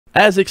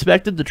As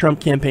expected, the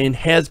Trump campaign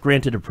has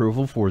granted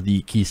approval for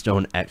the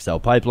Keystone XL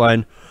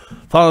Pipeline,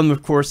 following,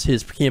 of course,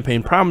 his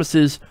campaign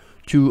promises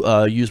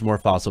to use more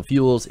fossil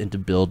fuels and to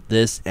build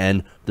this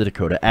and the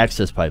Dakota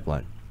Access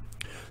Pipeline.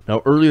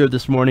 Now, earlier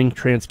this morning,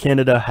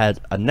 TransCanada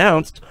had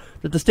announced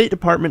that the State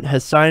Department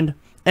has signed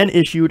and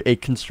issued a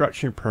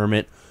construction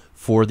permit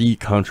for the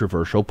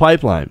controversial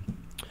pipeline.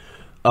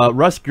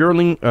 Russ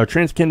Girling,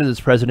 TransCanada's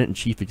president and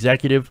chief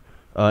executive,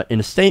 in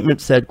a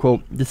statement said,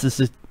 quote, This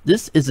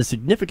is a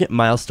significant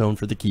milestone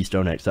for the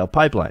Keystone XL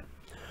Pipeline.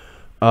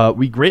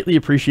 We greatly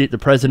appreciate the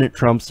President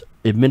Trump's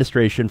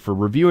administration for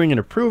reviewing and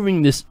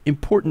approving this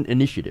important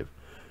initiative,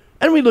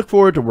 and we look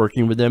forward to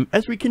working with them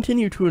as we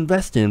continue to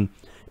invest in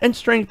and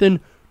strengthen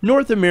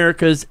North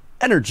America's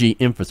energy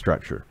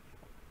infrastructure.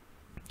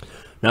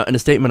 Now, in a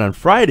statement on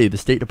Friday, the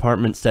State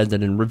Department said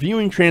that in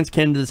reviewing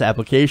TransCanada's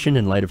application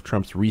in light of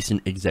Trump's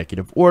recent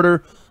executive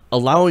order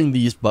allowing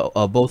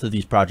both of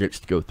these projects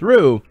to go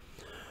through,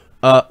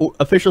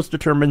 officials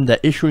determined that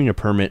issuing a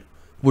permit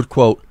would,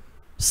 quote,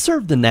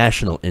 serve the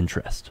national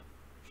interest.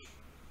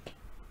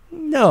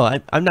 No,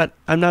 I'm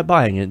not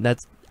buying it.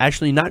 That's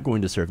actually not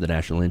going to serve the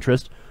national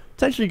interest.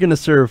 It's actually going to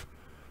serve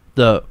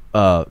the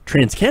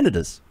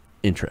TransCanada's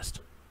interest.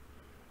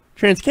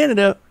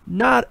 TransCanada,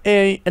 not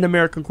an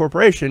American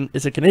corporation,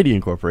 is a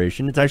Canadian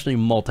corporation. It's actually a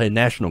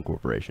multinational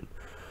corporation.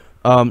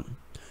 The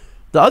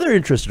other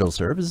interest it'll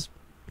serve is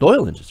the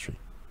oil industry.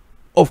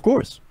 Of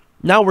course.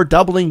 Now we're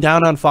doubling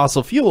down on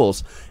fossil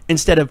fuels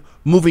instead of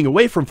moving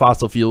away from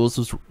fossil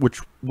fuels, which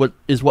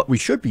is what we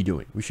should be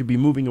doing. We should be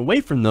moving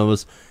away from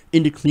those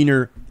into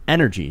cleaner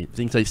energy,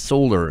 things like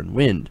solar and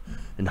wind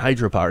and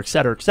hydropower, et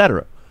cetera, et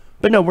cetera.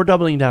 But no, we're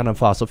doubling down on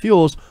fossil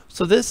fuels.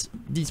 So these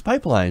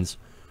pipelines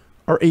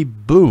are a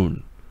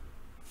boon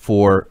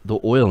for the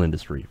oil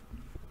industry.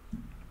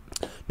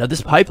 Now,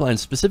 this pipeline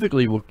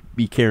specifically will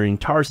be carrying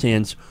tar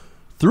sands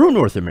through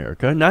North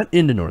America, not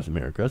into North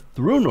America,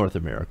 through North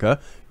America,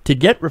 to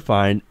get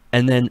refined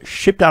and then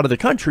shipped out of the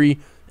country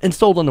and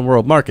sold on the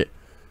world market.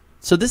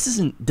 So this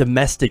isn't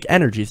domestic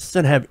energy. This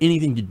doesn't have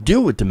anything to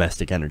do with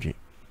domestic energy.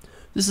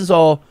 This is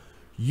all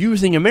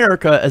using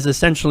America as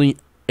essentially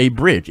a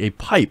bridge, a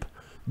pipe,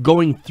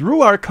 going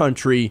through our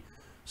country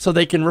so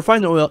they can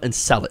refine the oil and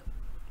sell it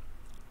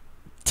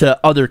to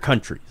other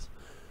countries.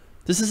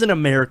 This isn't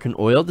American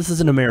oil. This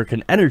isn't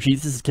American energy.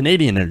 This is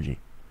Canadian energy.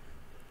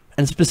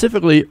 And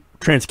specifically,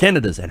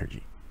 TransCanada's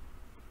energy.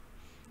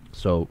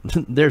 So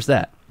there's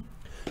that.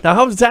 Now,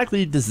 how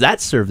exactly does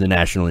that serve the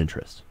national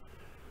interest?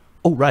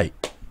 Oh, right.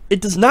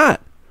 It does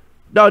not.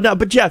 No,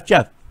 but Jeff,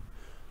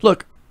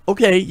 look,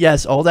 okay,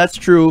 yes, all that's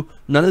true.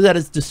 None of that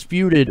is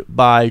disputed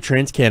by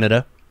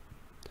TransCanada.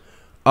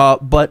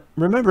 But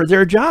remember,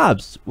 there are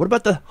jobs. What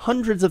about the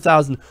hundreds of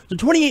thousands, the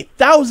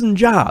 28,000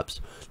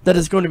 jobs that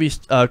is going to be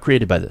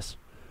created by this?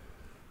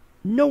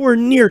 Nowhere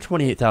near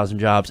 28,000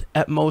 jobs.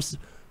 At most,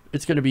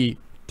 it's going to be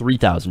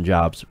 3,000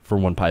 jobs for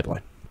one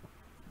pipeline.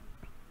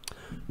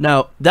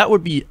 Now, that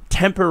would be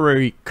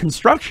temporary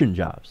construction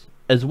jobs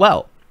as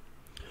well.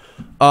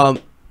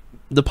 The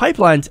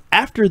pipelines,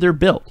 after they're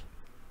built,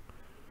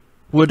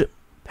 would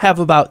have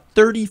about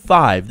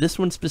 35, this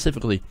one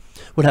specifically,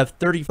 would have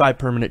 35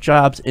 permanent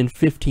jobs and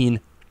 15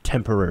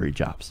 temporary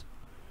jobs.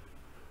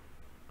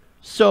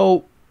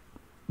 So,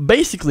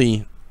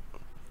 basically,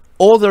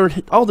 all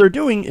they're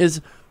doing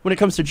is, when it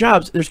comes to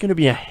jobs, there's going to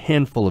be a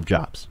handful of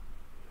jobs.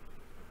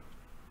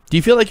 Do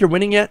you feel like you're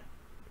winning yet?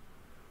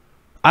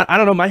 I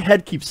don't know. My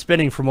head keeps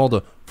spinning from all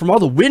the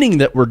winning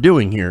that we're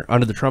doing here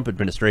under the Trump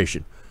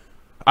administration.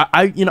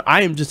 I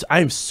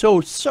am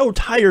so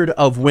tired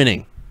of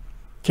winning.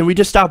 Can we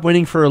just stop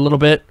winning for a little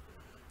bit?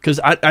 Because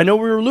I know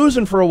we were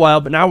losing for a while,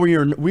 but now we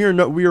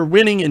are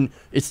winning, and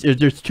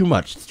there's too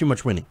much. It's too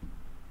much winning.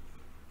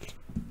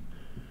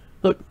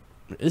 Look,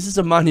 this is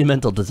a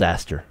monumental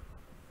disaster.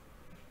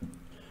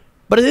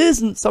 But it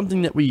isn't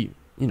something that we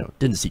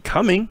didn't see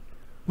coming.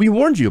 We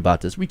warned you about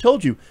this. We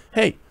told you,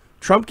 hey,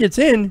 Trump gets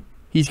in,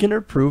 he's going to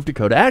approve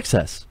Dakota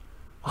Access,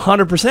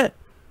 100%.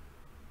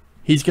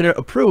 He's going to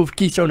approve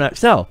Keystone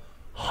XL,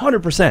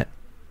 100%.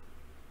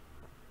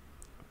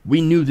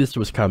 We knew this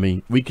was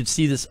coming. We could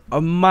see this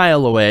a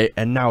mile away,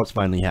 and now it's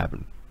finally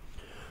happened.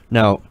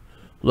 Now,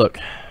 look,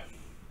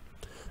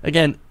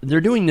 again,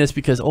 they're doing this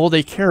because all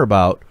they care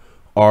about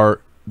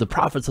are the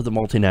profits of the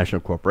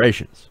multinational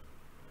corporations,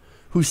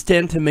 who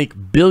stand to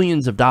make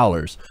billions of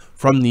dollars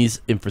from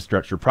these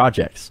infrastructure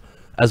projects,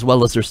 as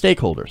well as their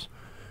stakeholders.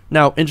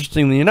 Now,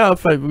 interestingly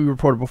enough, we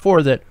reported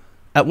before that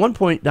at one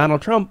point,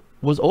 Donald Trump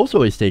was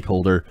also a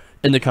stakeholder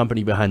in the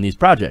company behind these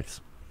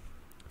projects.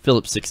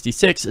 Phillips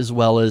 66, as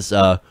well as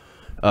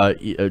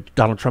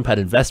Donald Trump had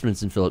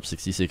investments in Phillips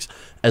 66,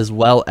 as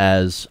well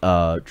as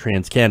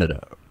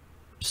TransCanada.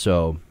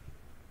 So,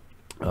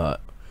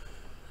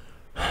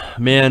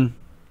 man.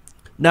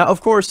 Now,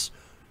 of course,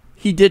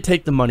 he did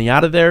take the money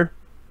out of there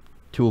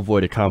to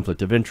avoid a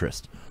conflict of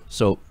interest.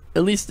 So,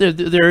 at least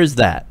there is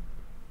that,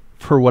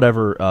 for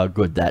whatever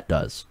good that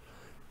does.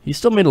 He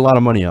still made a lot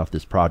of money off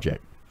this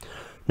project.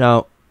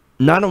 Now,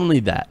 not only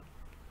that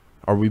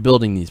are we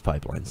building these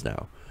pipelines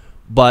now,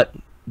 but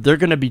they're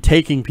going to be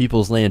taking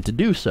people's land to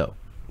do so.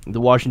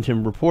 The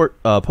Washington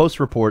Post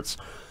reports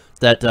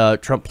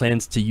that Trump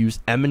plans to use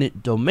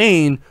eminent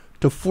domain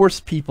to force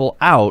people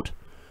out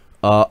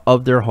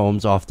of their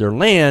homes, off their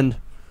land,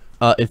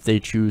 if they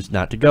choose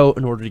not to go,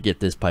 in order to get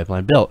this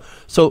pipeline built.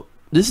 So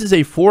this is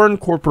a foreign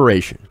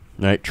corporation,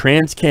 right?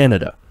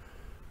 TransCanada,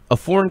 a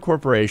foreign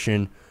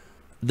corporation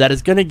that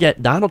is going to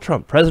get Donald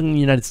Trump, President of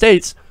the United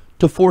States,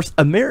 to force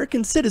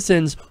American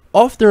citizens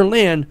off their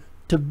land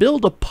to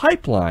build a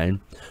pipeline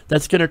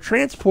that's going to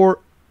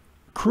transport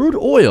crude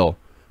oil,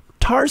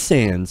 tar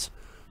sands,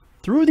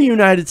 through the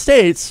United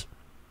States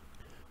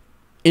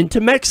into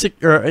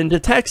Mexico or into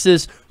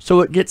Texas, so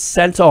it gets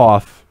sent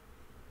off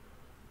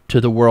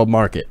to the world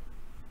market.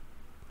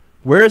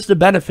 Where is the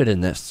benefit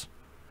in this?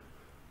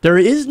 There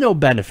is no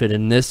benefit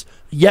in this,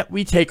 yet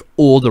we take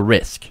all the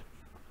risk.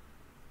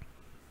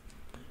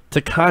 It's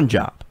a con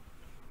job.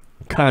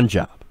 Con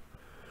job.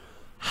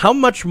 How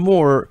much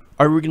more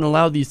are we going to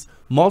allow these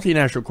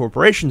multinational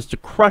corporations to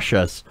crush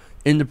us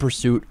in the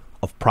pursuit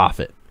of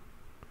profit?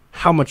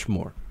 How much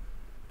more?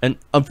 And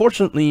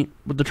unfortunately,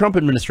 with the Trump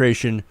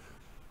administration,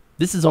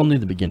 this is only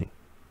the beginning.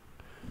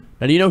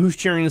 Now, do you know who's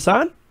cheering this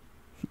on?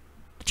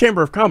 The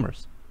Chamber of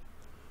Commerce.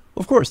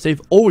 Of course,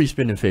 they've always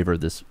been in favor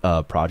of this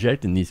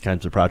project and these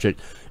kinds of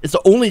projects. It's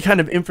the only kind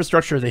of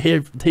infrastructure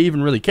they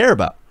even really care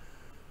about.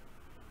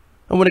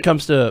 And when it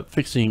comes to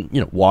fixing,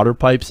 water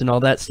pipes and all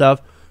that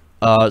stuff,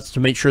 it's to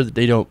make sure that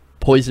they don't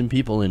poison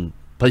people in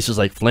places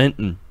like Flint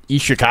and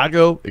East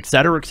Chicago, et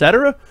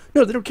cetera,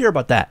 no, they don't care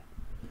about that.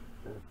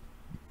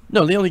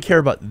 No, they only care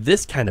about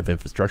this kind of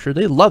infrastructure.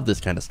 They love this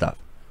kind of stuff.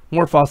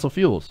 More fossil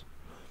fuels.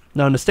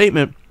 Now, in a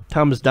statement,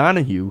 Thomas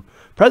Donahue,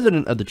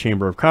 president of the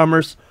Chamber of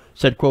Commerce,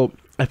 said, quote,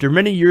 "After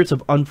many years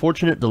of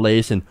unfortunate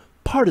delays and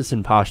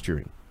partisan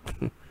posturing,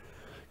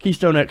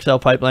 Keystone XL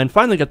Pipeline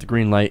finally got the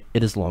green light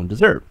it has long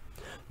deserved.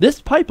 This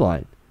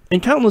pipeline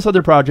and countless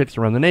other projects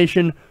around the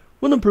nation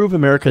will improve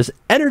America's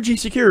energy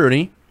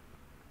security,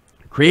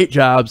 create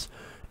jobs,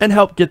 and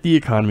help get the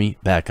economy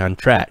back on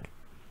track."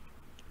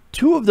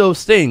 Two of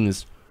those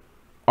things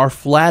are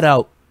flat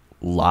out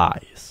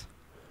lies.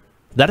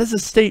 That is a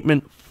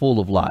statement full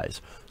of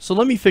lies. So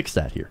let me fix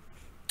that here.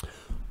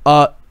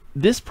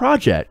 This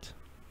project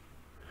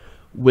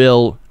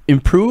will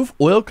improve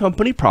oil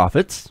company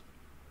profits,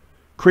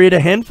 create a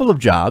handful of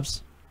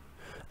jobs,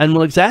 and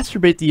will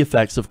exacerbate the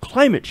effects of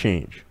climate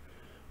change,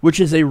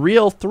 which is a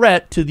real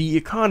threat to the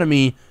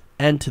economy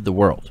and to the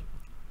world.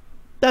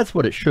 That's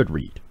what it should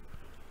read.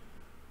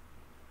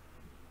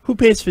 Who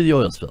pays for the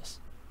oil spills?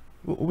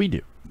 We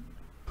do.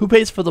 Who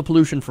pays for the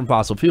pollution from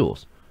fossil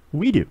fuels?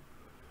 We do.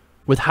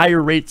 With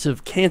higher rates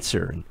of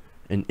cancer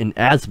and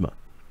asthma.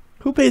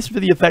 Who pays for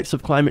the effects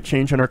of climate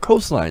change on our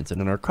coastlines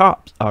and on our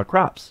crops?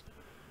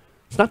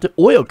 It's not the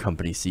oil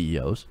company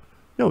CEOs.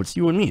 No, it's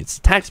you and me. It's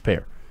the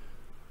taxpayer.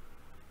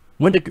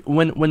 When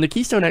the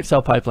Keystone XL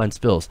Pipeline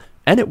spills,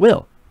 and it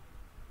will,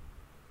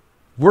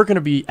 we're going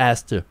to be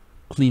asked to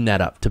clean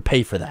that up, to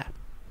pay for that.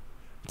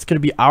 It's going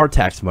to be our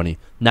tax money,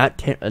 not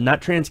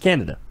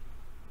TransCanada.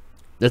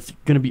 That's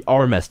going to be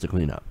our mess to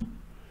clean up.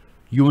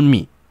 You and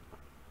me.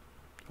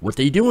 What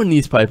they do in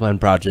these pipeline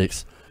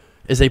projects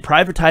is they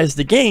privatize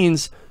the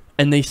gains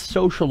and they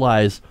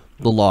socialize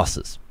the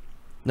losses.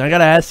 Now I got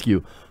to ask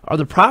you, are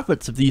the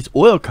profits of these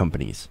oil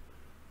companies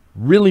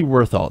really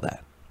worth all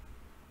that?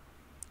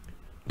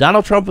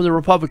 Donald Trump and the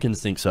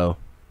Republicans think so.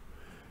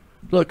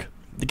 Look,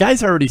 the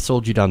guy's already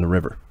sold you down the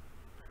river.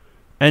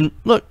 And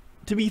look,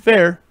 to be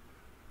fair,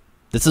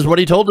 this is what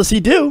he told us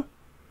he'd do.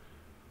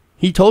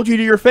 He told you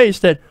to your face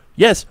that,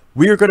 yes,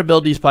 we are going to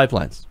build these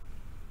pipelines.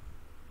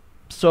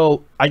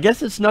 So I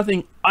guess it's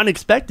nothing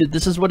unexpected.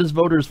 This is what his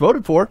voters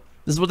voted for.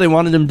 This is what they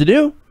wanted him to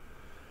do.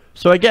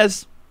 So I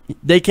guess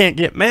they can't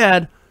get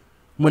mad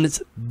when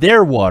it's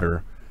their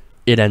water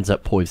it ends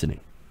up poisoning.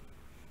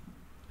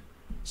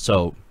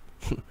 So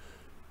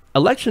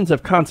elections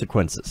have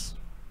consequences.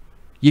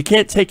 You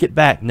can't take it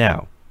back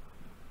now.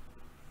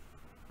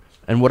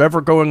 And whatever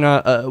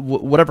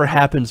whatever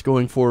happens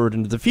going forward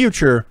into the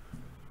future,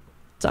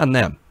 it's on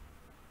them.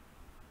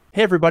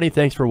 Hey everybody,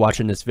 thanks for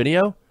watching this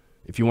video.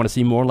 If you want to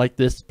see more like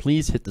this,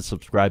 please hit the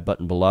subscribe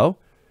button below.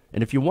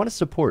 And if you want to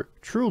support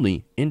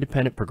truly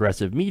independent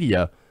progressive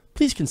media,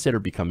 please consider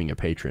becoming a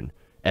patron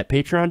at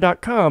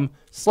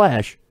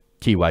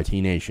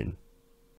patreon.com/TYTNation.